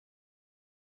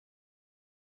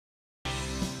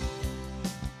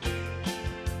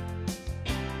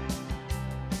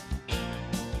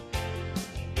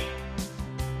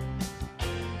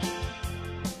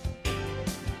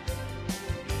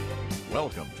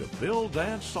Welcome to Bill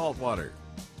Dance Saltwater.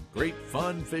 Great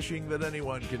fun fishing that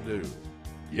anyone can do.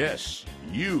 Yes,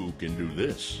 you can do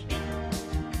this.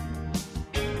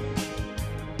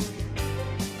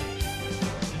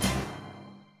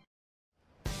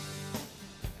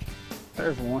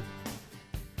 There's one.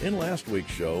 In last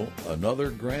week's show,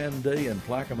 Another Grand Day in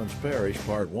Plaquemines Parish,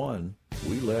 Part 1,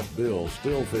 we left Bill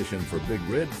still fishing for big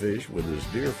redfish with his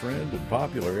dear friend and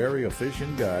popular area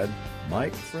fishing guide,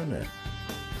 Mike Frenette.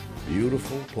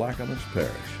 Beautiful Plaquemines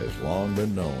Parish has long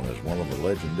been known as one of the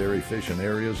legendary fishing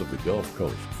areas of the Gulf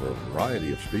Coast for a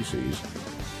variety of species,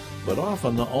 but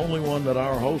often the only one that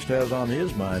our host has on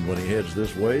his mind when he heads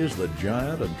this way is the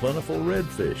giant and plentiful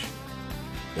redfish.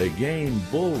 They gain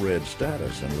bull red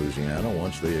status in Louisiana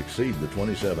once they exceed the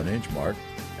 27-inch mark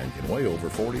and can weigh over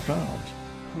 40 pounds.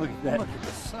 Look at that. Look at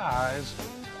the size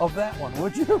of that one,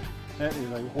 would you? That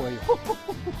is a whale.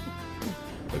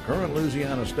 The current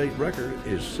Louisiana state record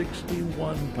is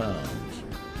 61 pounds.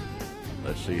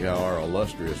 Let's see how our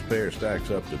illustrious pair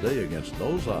stacks up today against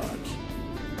those odds.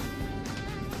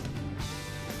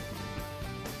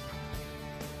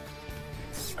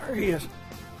 There he is.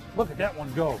 Look at that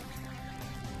one go.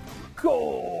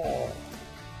 Go!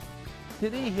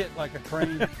 Did he hit like a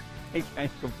train? He came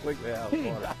completely out of the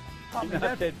water. I mean,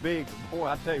 Not that big. Boy,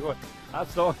 I tell you what, I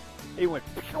saw he went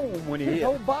boom when he his hit.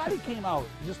 whole body came out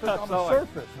just I on saw the it.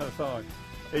 surface. I saw it.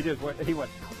 He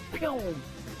went boom.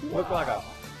 Looked like a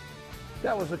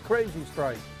That was a crazy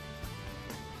strike.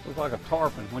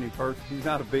 tarpon when he's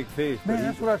not a big fish. but Man,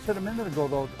 that's what I said a minute ago,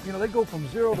 though. You know, they go from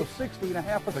 0 to 60 in a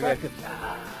half a second.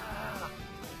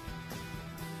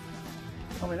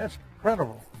 I mean, that's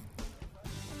incredible.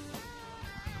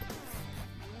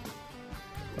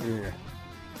 Here.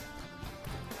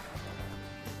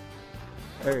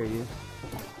 There he is.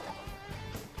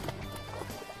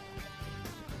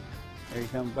 There he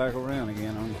comes back around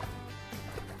again on you.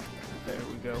 There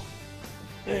we go.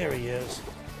 There he is.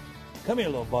 Come here,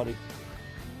 little buddy.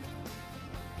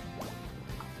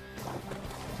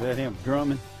 Is that him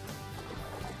drumming?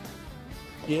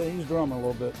 Yeah, he's drumming a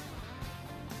little bit.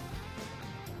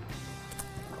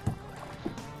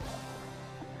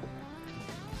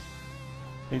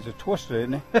 He's a twister,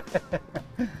 isn't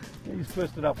he? He's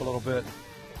twisted up a little bit.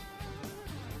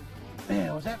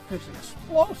 Man, was that fish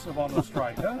explosive on the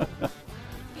strike, huh?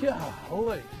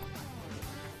 Golly.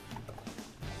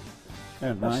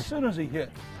 That's As nice. soon as he hit.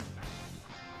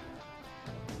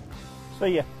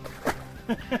 See ya.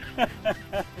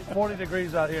 40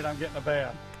 degrees out here and I'm getting a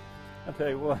bath. I tell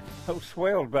you what, those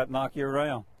swells about to knock you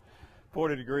around.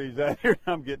 40 degrees out here,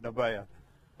 I'm getting a bath.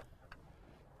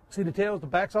 See the tails, the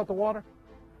back's out the water?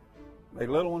 They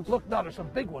little ones? Look, no, there's some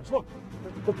big ones. Look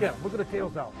at them. Look at the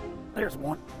tails out. There's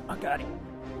one. I got him.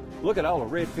 Look at all the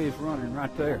redfish running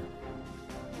right there.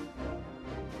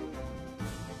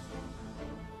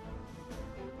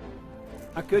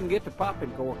 I couldn't get the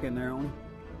popping cork in there on him.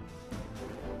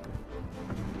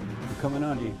 I'm coming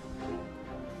under you.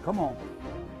 Come on.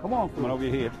 Come on, Coming over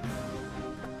your head.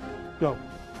 Go.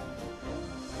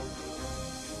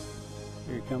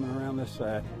 You're coming around this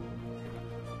side.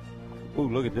 Ooh,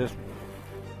 look at this one.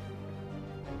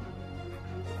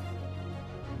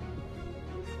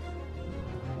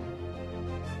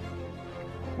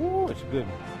 Ooh, it's a good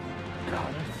one.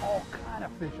 God, there's all kind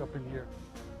of fish up in here.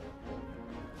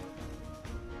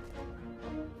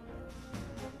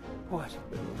 Oh, that's a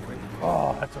big one.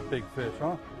 Oh, that's a big fish,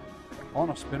 huh? On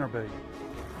a spinnerbait.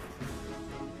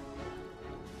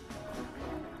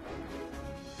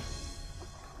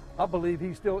 I believe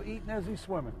he's still eating as he's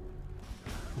swimming.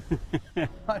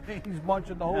 I think he's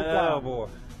munching the whole time. Oh, boy.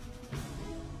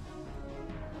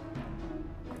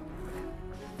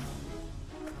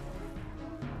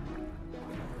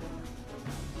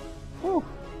 Whew.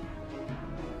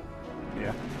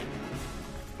 Yeah.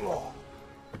 Oh,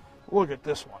 look at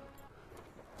this one.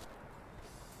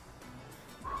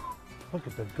 Look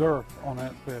at the girth on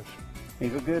that fish.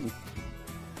 He's a good one.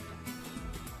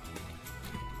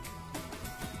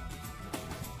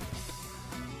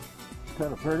 Is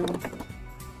that a pretty one?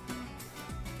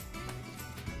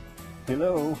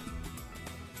 Hello.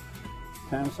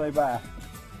 Time to say bye.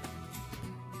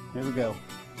 Here we go.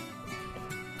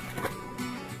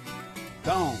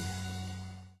 Gone.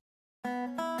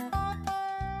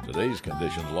 Today's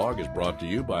conditions log is brought to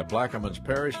you by Plaquemines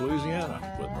Parish, Louisiana,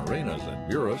 with marinas in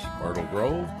Buras, Myrtle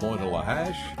Grove, Point de la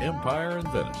Hache, Empire, and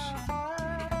Venice.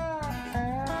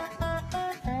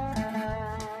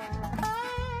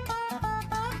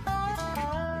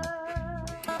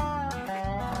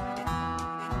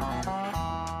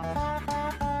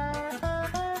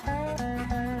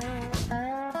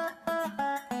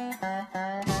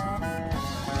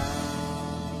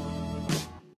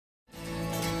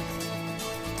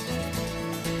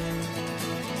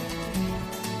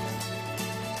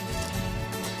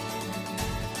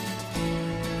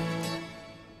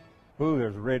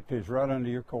 redfish right under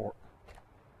your cork.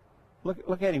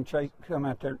 Look at him chase, come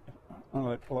out there on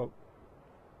that float.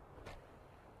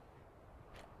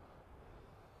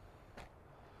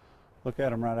 Look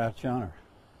at him right out yonder.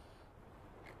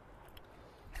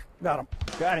 Got him.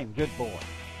 Got him. Good boy.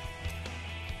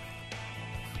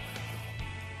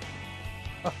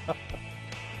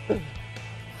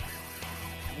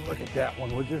 Look at that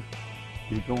one, would you?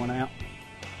 You going out?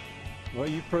 Well,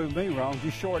 you proved me wrong. Did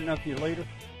you shorten up your leader?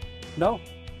 No.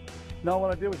 No,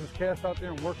 what I did was just cast out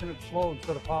there and working it slow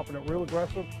instead of popping it real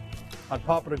aggressive. I'd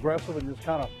pop it aggressive and just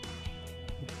kind of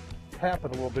tap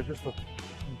it a little bit just to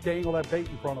dangle that bait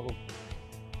in front of them.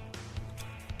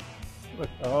 Look,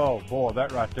 oh boy,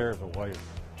 that right there is a whale.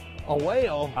 A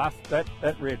whale? That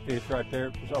redfish right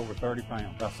there was over 30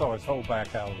 pounds. I saw his whole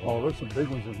back out of the water. Oh, there's some big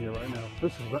ones in here right now.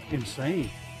 This is insane.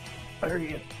 There he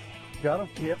is. Got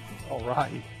him? Yep. All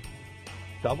right.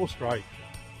 Double strike.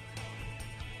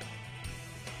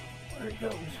 There he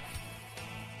goes.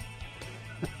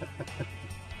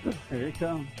 Here he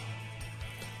comes.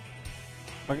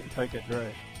 I can take that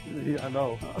drag. Yeah, I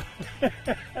know.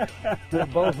 They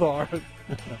both are.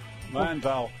 Mine's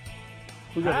off.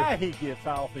 How he gets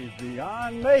off is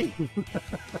beyond me.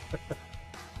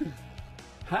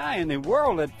 How in the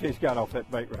world that fish got off that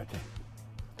bait right there?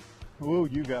 Whoa,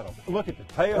 you got him. Look at the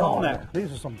tail on that.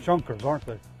 These are some chunkers, aren't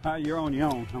they? You're on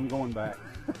your own. I'm going back.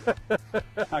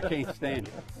 I can't stand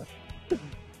it.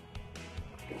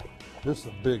 This is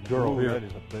a big girl here. That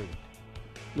is a big.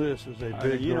 This is a big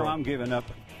girl. You know, I'm giving up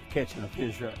catching a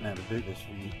fish right now to do this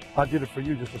for you. I did it for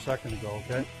you just a second ago,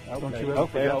 okay? Don't you ever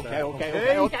Okay. All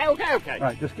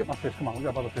right, just get my fish. Come on, we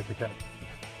got other fish to catch.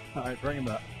 All right, bring him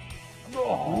up.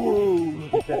 Oh,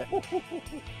 look at that.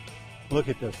 Look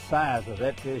at the size of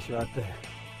that fish right there.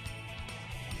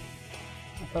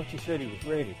 I thought you said he was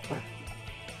ready.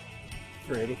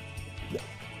 Ready?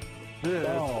 this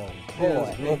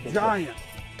boy, is a giant.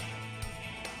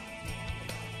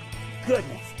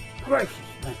 Goodness gracious,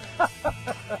 man.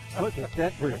 Look at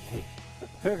that redfish.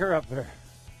 Pick her up there.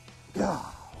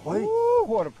 Golly. Ooh,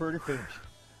 what a pretty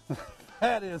fish.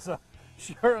 That is a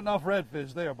sure enough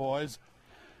redfish there, boys.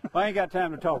 I ain't got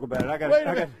time to talk about it. I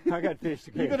got fish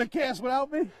to catch. You gonna cast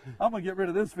without me? I'm gonna get rid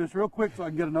of this fish real quick so I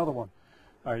can get another one.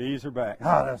 All right, ease her back.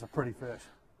 Ah, that's a pretty fish.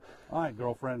 All right,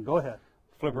 girlfriend, go ahead.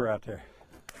 Flip her out there.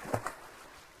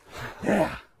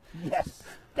 Yeah. Yes.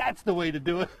 That's the way to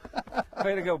do it.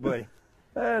 Way to go, buddy.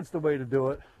 That's the way to do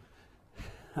it.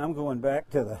 I'm going back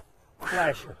to the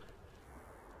flasher.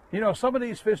 You know, some of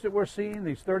these fish that we're seeing,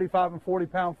 these 35 and 40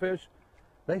 pound fish,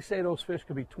 they say those fish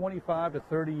could be 25 to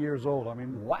 30 years old. I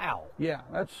mean, wow. Yeah,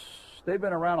 they've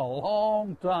been around a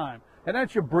long time. And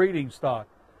that's your breeding stock.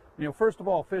 You know, first of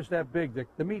all, fish that big,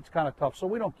 the meat's kind of tough, so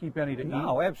we don't keep any to eat.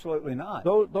 No, absolutely not.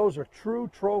 Those are true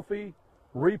trophy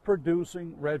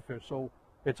reproducing redfish. So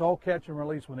it's all catch and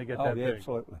release when they get that big.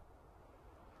 Absolutely.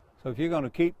 So if you're going to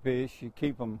keep fish, you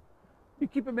keep them. You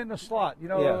keep them in the slot, you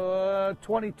know,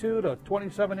 22 to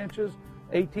 27 inches,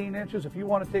 18 inches. If you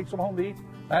want to take some home to eat,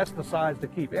 that's the size to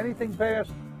keep. Anything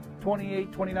past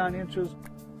 28, 29 inches,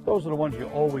 those are the ones you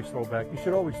always throw back. You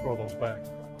should always throw those back.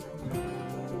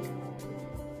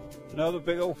 Another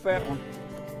big old fat one.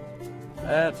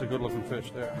 That's a good looking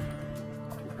fish there.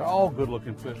 All good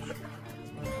looking fish.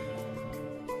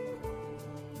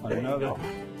 Another.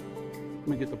 Let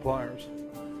me get the pliers.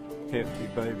 Hefty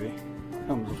baby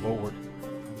comes aboard.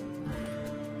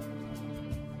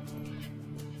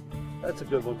 That's a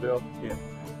good one, Bill. Yeah,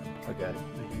 I got it.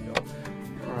 There you go.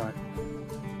 All right.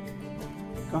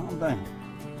 Calm down.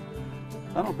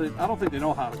 I don't think they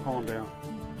know how to calm down.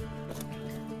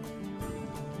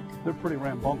 They're pretty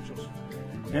rambunctious.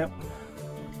 Yep.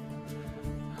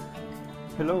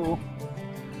 Hello.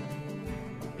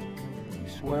 You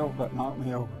swelled but knocked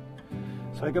me over.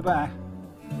 Say goodbye.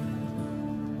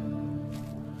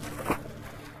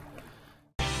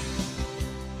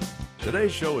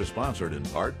 Today's show is sponsored in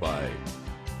part by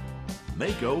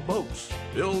Mako Boats,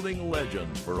 building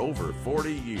legends for over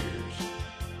 40 years.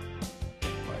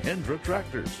 By Hendra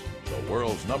Tractors, the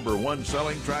world's #1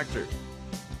 selling tractor.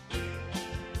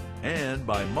 And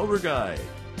by Motor Guy,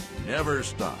 never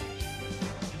stop.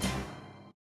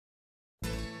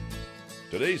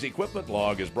 Today's equipment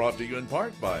log is brought to you in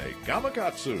part by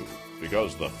Gamakatsu,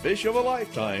 because the fish of a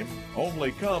lifetime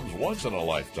only comes once in a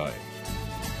lifetime.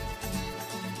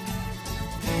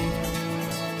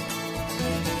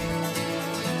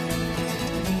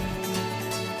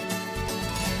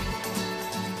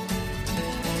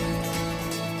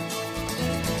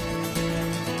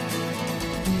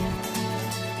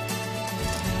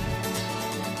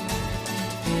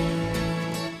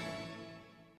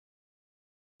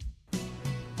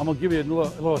 I'm gonna give you a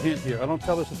little hint here. I don't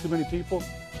tell this to too many people,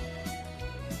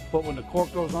 but when the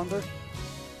cork goes under,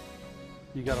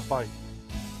 you gotta bite.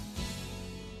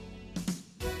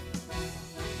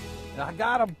 And I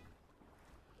got him.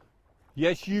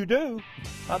 Yes, you do.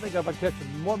 I think if I catch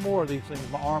one more of these things,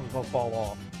 my arm's gonna fall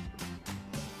off.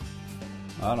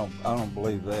 I don't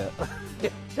believe that.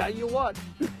 Tell you what,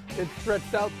 it's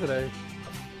stretched out today.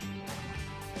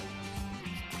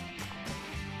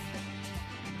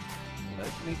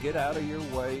 Let me get out of your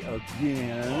way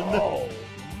again. Oh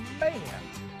man!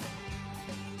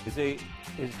 Is he?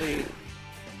 It's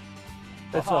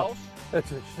a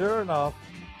sure enough.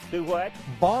 Do what?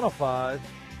 Bona fide.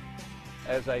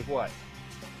 As a what?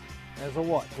 As a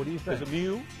what? What do you think? As a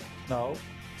mule? No.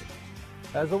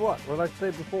 As a what? What did I say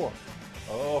before?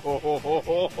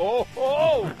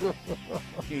 Oh!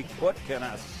 Gee, what can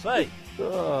I say?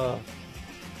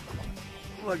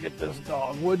 Look at this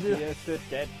dog, would you? Yes, it's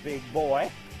that big boy.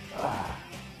 A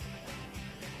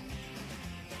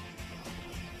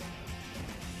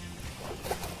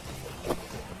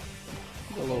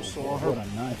little sore. What a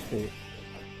nice fish.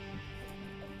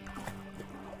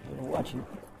 Watch him.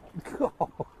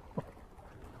 All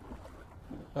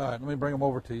right, let me bring him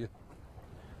over to you.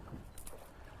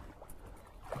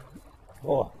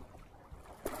 Oh,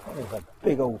 that is a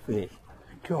big old fish.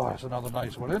 God, that's another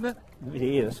nice one, isn't it? It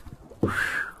is.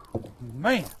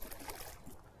 Man.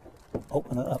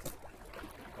 Open up.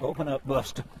 Open up,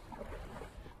 Buster.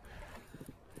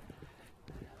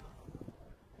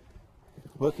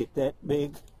 Look at that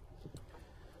big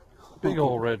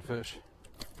old redfish.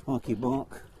 hunky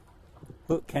bunk.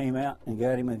 Hook came out and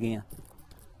got him again.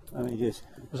 I mean, just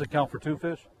Does it count for 2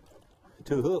 fish?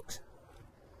 2 hooks.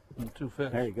 And 2 fish.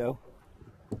 There you go.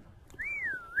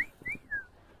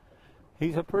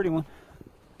 He's a pretty one.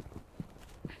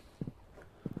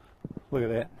 Look at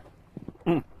that.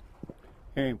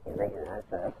 Hear him.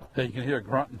 Hey, you can hear it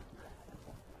grunting.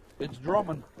 It's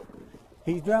drumming.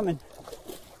 He's drumming.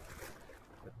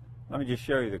 Let me just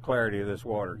show you the clarity of this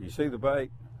water. You see the bait?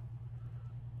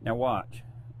 Now watch.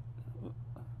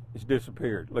 It's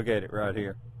disappeared. Look at it right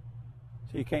here.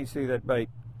 So you can't see that bait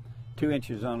 2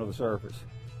 inches under the surface.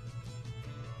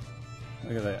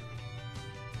 Look at that.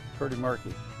 Pretty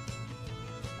murky.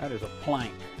 That is a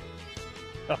plank.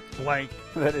 A plank.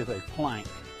 That is a plank.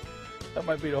 That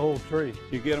might be the whole tree.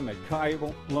 You get them at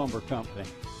Cable Lumber Company.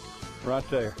 Right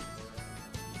there.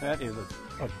 That is a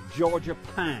Georgia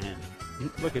pine.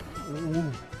 Look at.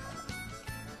 Ooh.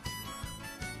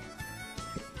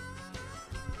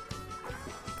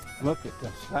 Look at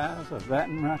the size of that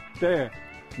one right there,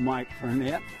 Mike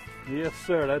Frenette. Yes,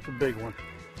 sir. That's a big one.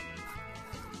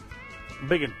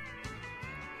 Big one.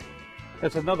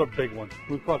 That's another big one.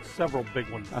 We've caught several big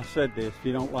ones. I said this. If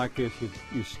you don't like this,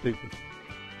 you're stupid.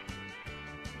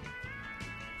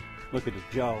 Look at the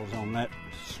jaws on that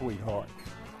sweetheart.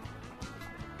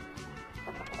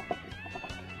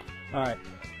 All right.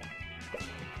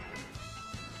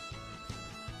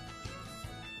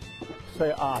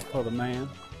 Say ah for the man.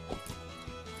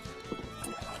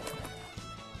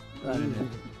 Right in the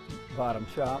bottom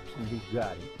chops, and he's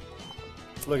got him.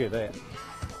 Look at that.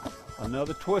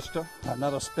 Another twister.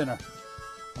 Another spinner.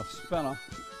 A spinner.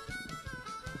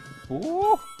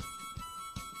 Ooh!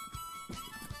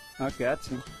 I got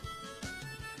him.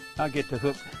 I'll get the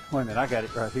hook. Wait a minute, I got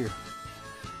it right here.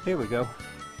 Here we go.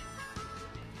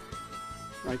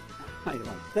 Right, how you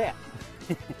like that?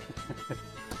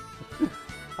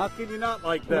 How can you not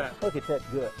like that? Look at that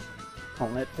gut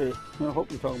on that fish. I hope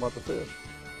you're talking about the fish.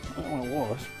 I don't want to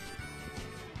wash.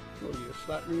 Look, you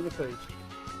slap me in the face.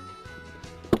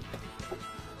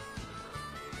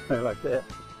 How you like that?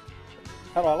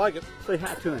 How do I like it? Say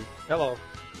hi to him. Hello.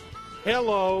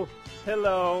 Hello.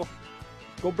 Hello,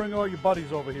 Go bring all your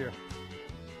buddies over here.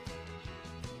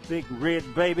 big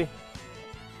red baby.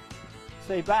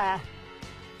 Say bye.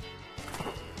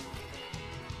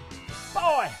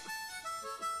 Boy!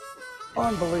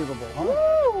 Unbelievable, huh?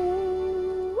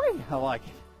 Woo! I like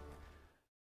it.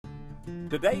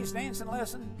 Today's dancing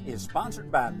lesson is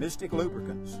sponsored by Mystic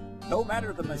Lubricants. No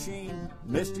matter the machine,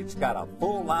 Mystic's got a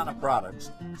full line of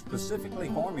products specifically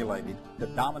formulated to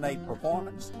dominate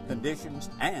performance, conditions,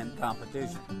 and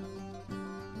competition.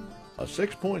 A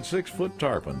 6.6-foot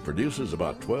tarpon produces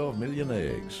about 12 million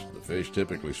eggs. The fish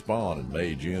typically spawn in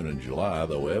May, June, and July,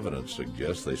 though evidence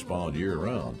suggests they spawn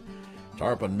year-round.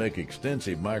 Tarpon make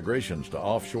extensive migrations to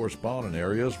offshore spawning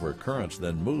areas where currents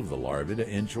then move the larvae to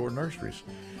inshore nurseries.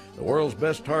 The world's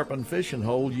best tarpon fishing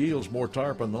hole yields more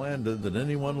tarpon landed than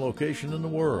any one location in the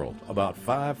world, about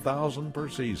 5,000 per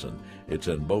season. It's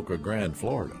in Boca Grande,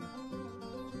 Florida.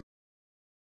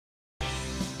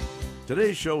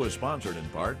 Today's show is sponsored in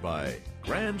part by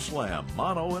Grand Slam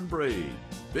Mono and Braid.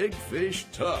 Big fish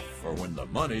tough for when the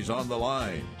money's on the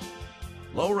line.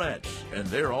 Lowrance and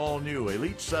their all-new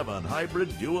Elite 7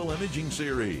 Hybrid Dual Imaging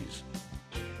Series.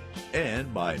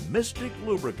 And by Mystic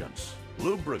Lubricants,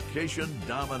 lubrication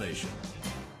domination.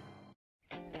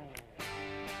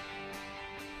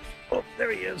 Oh,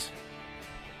 there he is.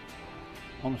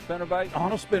 On a spinnerbait?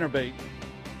 On a spinnerbait.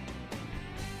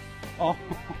 Oh,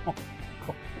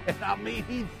 and I mean,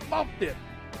 he thumped it.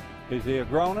 Is he a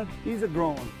groaning? He's a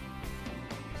grown.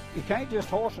 You can't just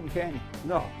horse him, can you?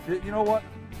 No, you know what?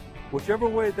 Whichever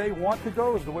way they want to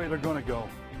go is the way they're going to go.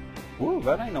 Ooh,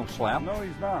 that ain't no slap. No,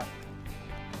 he's not.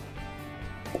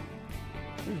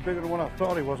 He's bigger than what I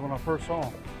thought he was when I first saw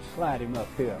him. Slide him up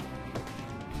here.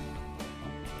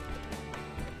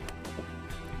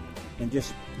 And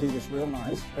just do this real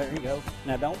nice. There you go.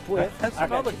 Now don't twist. That's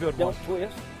another good one. Don't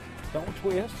twist. Don't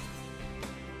twist.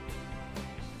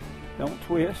 Don't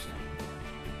twist.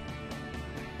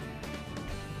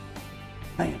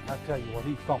 Man, I tell you what,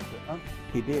 he thumped it, huh?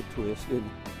 He did twist, didn't he?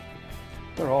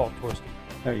 They're all twisted.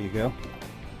 There you go.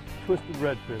 Twisted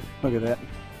redfish. Look at that.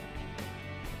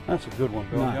 That's a good one,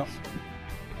 Bill. Nice.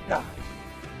 God,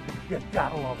 you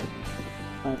gotta love it.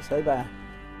 All right, say bye.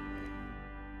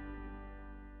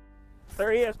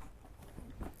 There he is.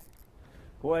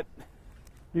 What?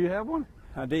 Do you have one?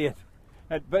 I did.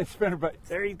 That bait spinnerbait.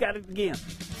 There, he's got it again.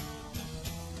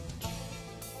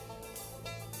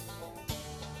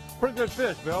 Pretty good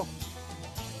fish, Bill.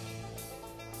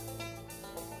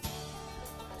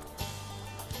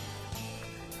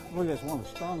 Look, that's one of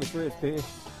the strongest redfish.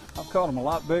 I've caught them a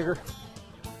lot bigger,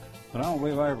 but I don't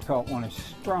believe I ever caught one as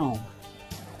strong.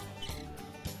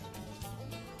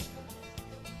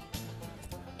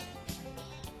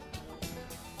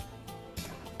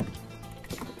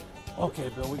 Okay,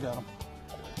 Bill, we got him.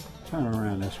 Turn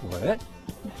around this way. That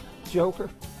joker.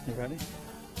 You ready?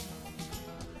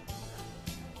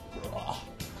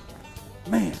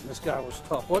 Man, this guy was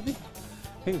tough, wasn't he?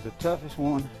 He was the toughest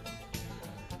one.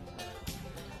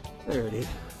 There it is.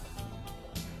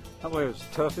 I believe it was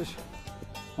the toughest,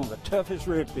 one of the toughest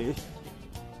redfish.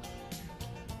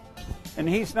 And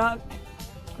he's not,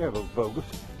 grab those bogus.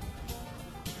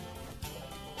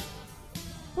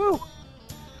 Woo!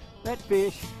 That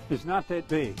fish is not that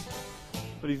big,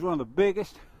 but he's one of the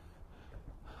biggest.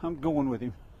 I'm going with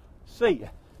him. See ya.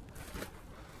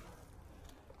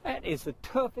 That is the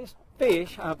toughest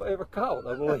fish I've ever caught,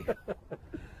 I believe.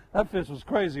 That fish was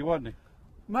crazy, wasn't he?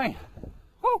 Man.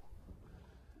 Woo!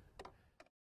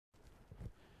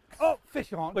 Oh,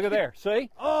 fish on. Look at there. See?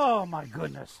 Oh, my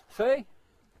goodness. See?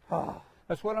 Oh.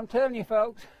 That's what I'm telling you,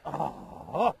 folks.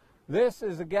 Oh. This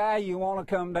is the guy you want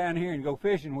to come down here and go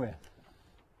fishing with.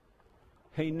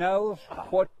 He knows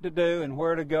what to do and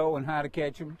where to go and how to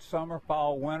catch them. Summer,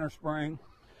 fall, winter, spring,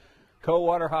 cold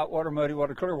water, hot water, muddy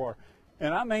water, clear water.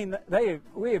 And I mean,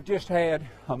 we have just had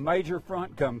a major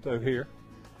front come through here.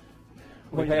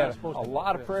 We've had a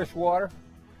lot of fresh water,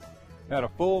 got a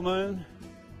full moon.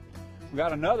 We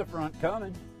got another front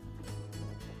coming.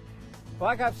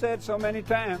 Like I've said so many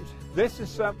times, this is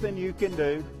something you can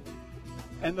do,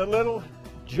 and the little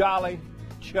jolly,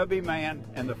 chubby man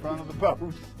in the front of the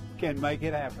boat can make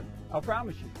it happen. I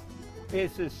promise you.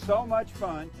 This is so much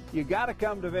fun. You got to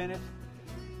come to Venice.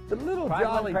 The little Plaquemines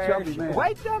jolly Parish. chubby man.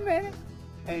 Wait a minute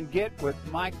and get with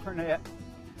Mike Frenette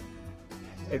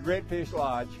at Redfish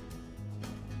Lodge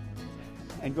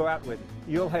and go out with him.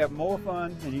 You'll have more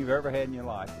fun than you've ever had in your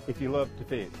life if you love to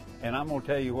fish. And I'm going to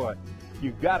tell you what,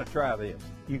 you've got to try this.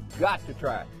 You've got to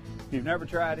try it. If you've never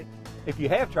tried it, if you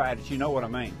have tried it, you know what I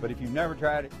mean. But if you've never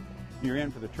tried it, you're in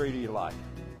for the treat of your life.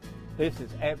 This is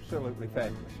absolutely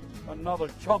fabulous. Another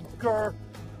chunker.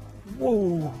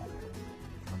 Whoa.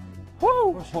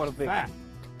 Woo! What a big fat. one.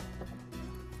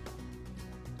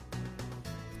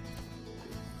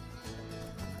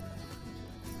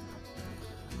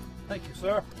 Thank you,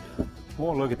 sir.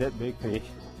 Boy, look at that big fish.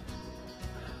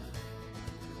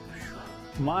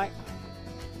 Mike,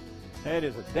 that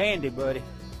is a dandy, buddy.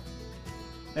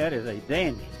 That is a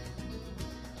dandy.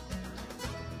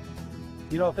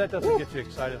 You know, if that doesn't get you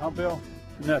excited, huh, Bill?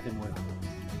 Nothing will.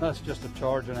 That's just a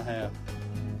charge and a half.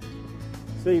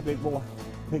 See you, big boy.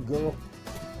 Big girl.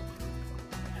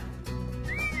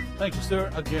 Thank you,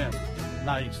 sir. Again,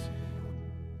 nice.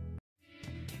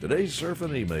 Today's Surf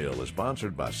and Email is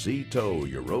sponsored by Sea Tow,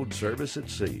 your road service at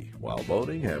sea. While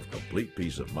boating, have complete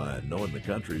peace of mind knowing the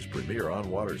country's premier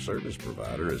on-water service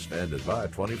provider is standing by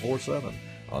 24/7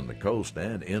 on the coast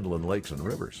and inland lakes and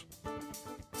rivers.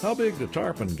 How big do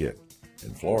tarpon get?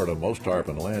 In Florida, most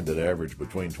tarpon landed average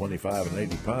between 25 and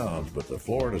 80 pounds, but the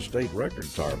Florida state record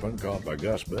tarpon caught by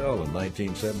Gus Bell in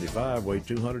 1975 weighed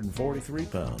 243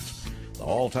 pounds. The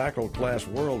all-tackle class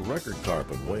world record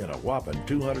tarpon, weighing a whopping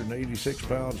 286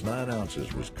 pounds 9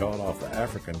 ounces, was caught off the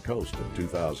African coast in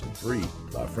 2003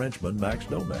 by Frenchman Max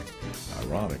Domek.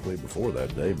 Ironically, before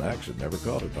that day, Max had never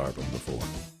caught a tarpon before.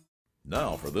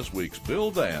 Now for this week's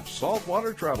Bill Dance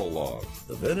Saltwater Travel Log.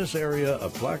 The Venice area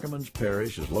of Plaquemines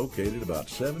Parish is located about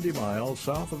 70 miles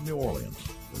south of New Orleans.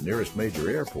 The nearest major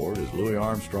airport is Louis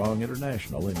Armstrong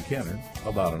International in Kenner,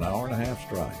 about an hour-and-a-half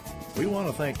drive. We want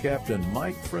to thank Captain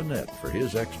Mike Frenette for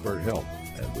his expert help,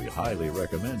 and we highly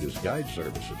recommend his guide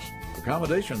services.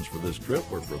 Accommodations for this trip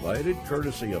were provided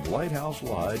courtesy of Lighthouse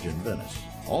Lodge in Venice.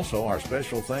 Also, our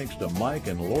special thanks to Mike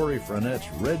and Lori Frenette's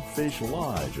Redfish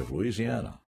Lodge of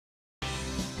Louisiana.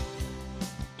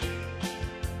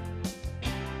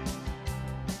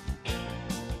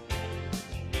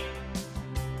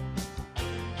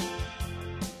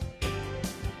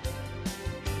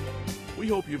 We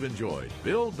hope you've enjoyed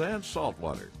Bill Dance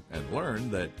Saltwater and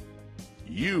learned that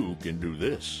you can do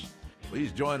this.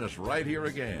 Please join us right here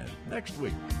again next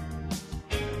week.